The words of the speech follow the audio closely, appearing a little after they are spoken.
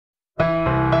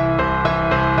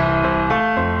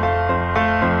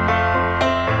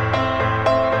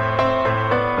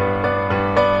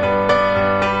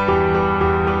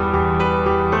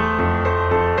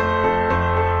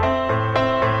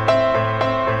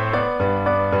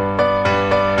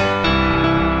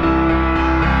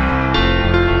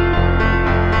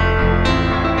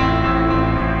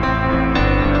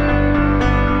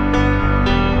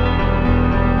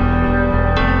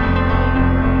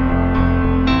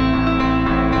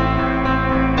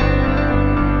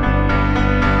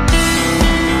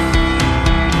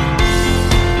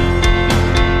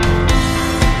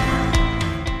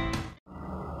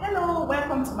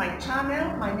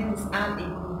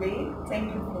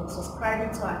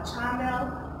subscribing to our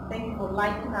channel. Thank you for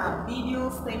liking our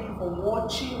videos. Thank you for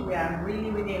watching. We are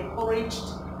really encouraged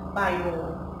by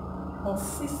your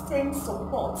consistent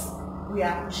support. We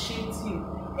appreciate you.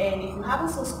 And if you haven't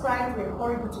subscribed, we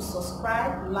encourage you to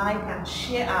subscribe, like, and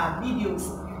share our videos.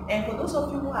 And for those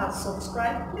of you who have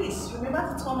subscribed, please remember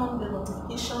to turn on the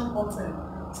notification button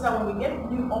so that when we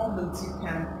get new uploads, you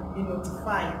can be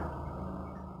notified.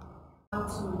 How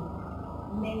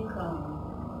to make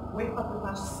wafer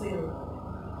paper sale.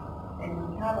 And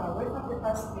we have our wafer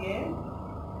papers here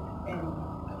and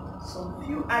some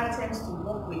few items to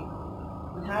work with.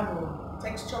 We have a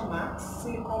texture mat,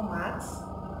 silicone mat.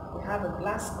 We have a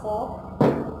glass cup,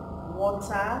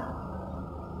 water,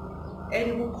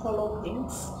 edible color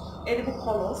paints, edible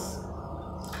colors.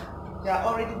 They are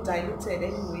already diluted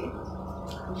anyway.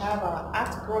 We have our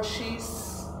art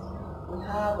brushes. We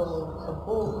have a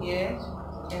bowl here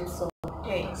and some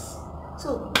pegs.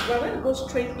 So we're going to go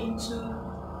straight into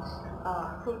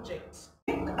our project.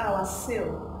 To make our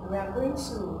seal, we are going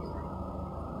to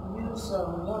use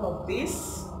one of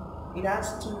these. It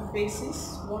has two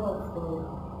faces. One of the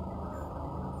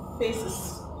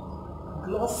faces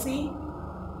glossy,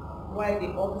 while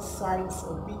the other side's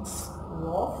a bit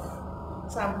rough.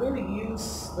 So I'm going to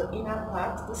use the inner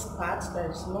part, this part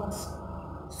that is not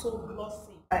so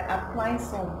glossy, by applying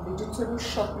some vegetable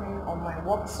shortening on my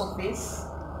work surface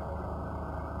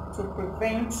to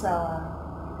prevent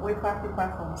wafer paper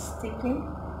from sticking.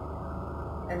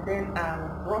 And then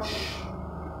I'll brush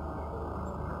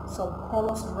some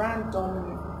colors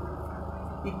randomly.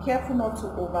 Be careful not to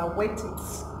overweight it.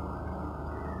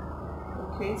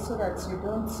 Okay, so that you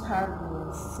don't have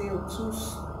the seal too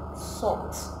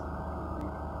soft.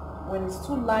 When it's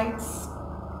too light,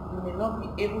 you may not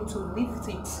be able to lift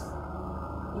it.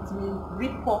 It may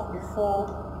rip off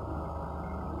before,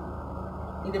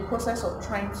 in the process of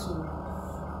trying to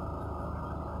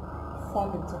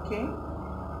form it, okay?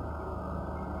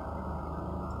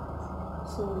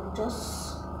 So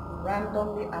just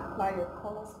randomly apply your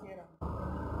colors here.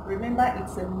 Remember,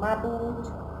 it's a marbled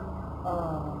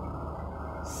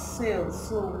seal,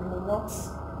 so we will not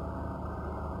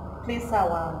place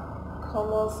our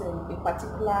colors in a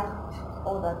particular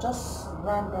order, just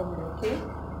randomly, okay?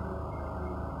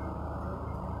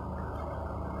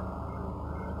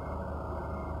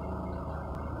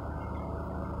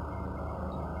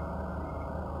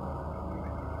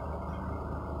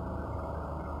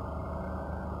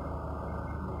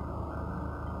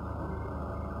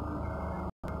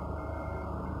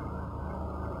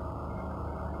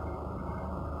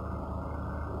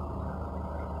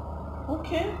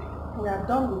 Okay, we are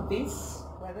done with this.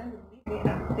 We are going to leave it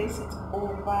and place it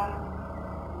over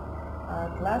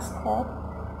our glass cup,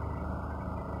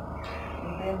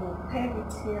 and then we'll peg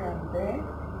it here and there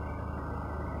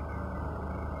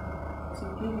to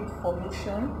give it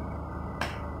formation.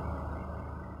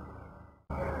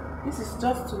 This is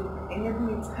just to enable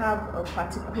it to have a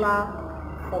particular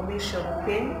formation,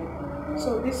 okay?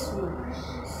 So this will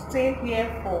stay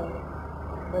here for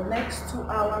the next 2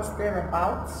 hours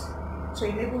thereabouts to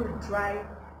enable it dry.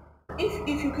 If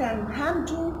you can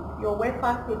handle your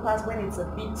wafer papers when it's a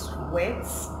bit wet,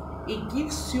 it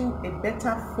gives you a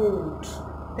better fold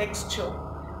texture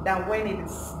than when it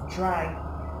is dry.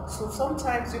 So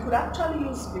sometimes you could actually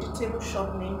use vegetable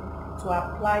shortening to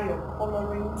apply your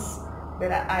colorings,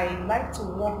 but I like to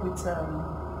work with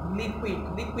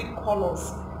liquid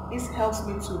colors. This helps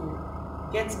me to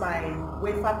get my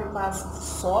wafer papers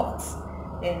soft,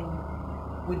 and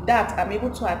with that I'm able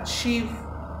to achieve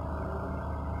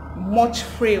much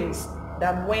frills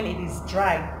than when it is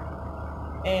dry.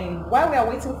 And while we are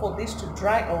waiting for this to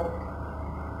dry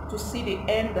up to see the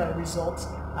end result,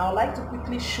 I would like to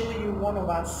quickly show you one of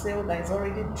our seal that is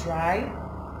already dry.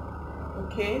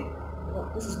 Okay,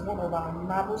 this is one of our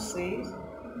marble sails.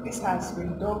 This has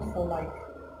been done for like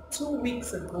 2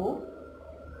 weeks ago.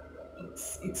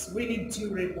 It's really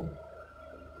durable.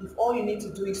 If all you need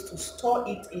to do is to store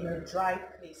it in a dry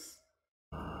place.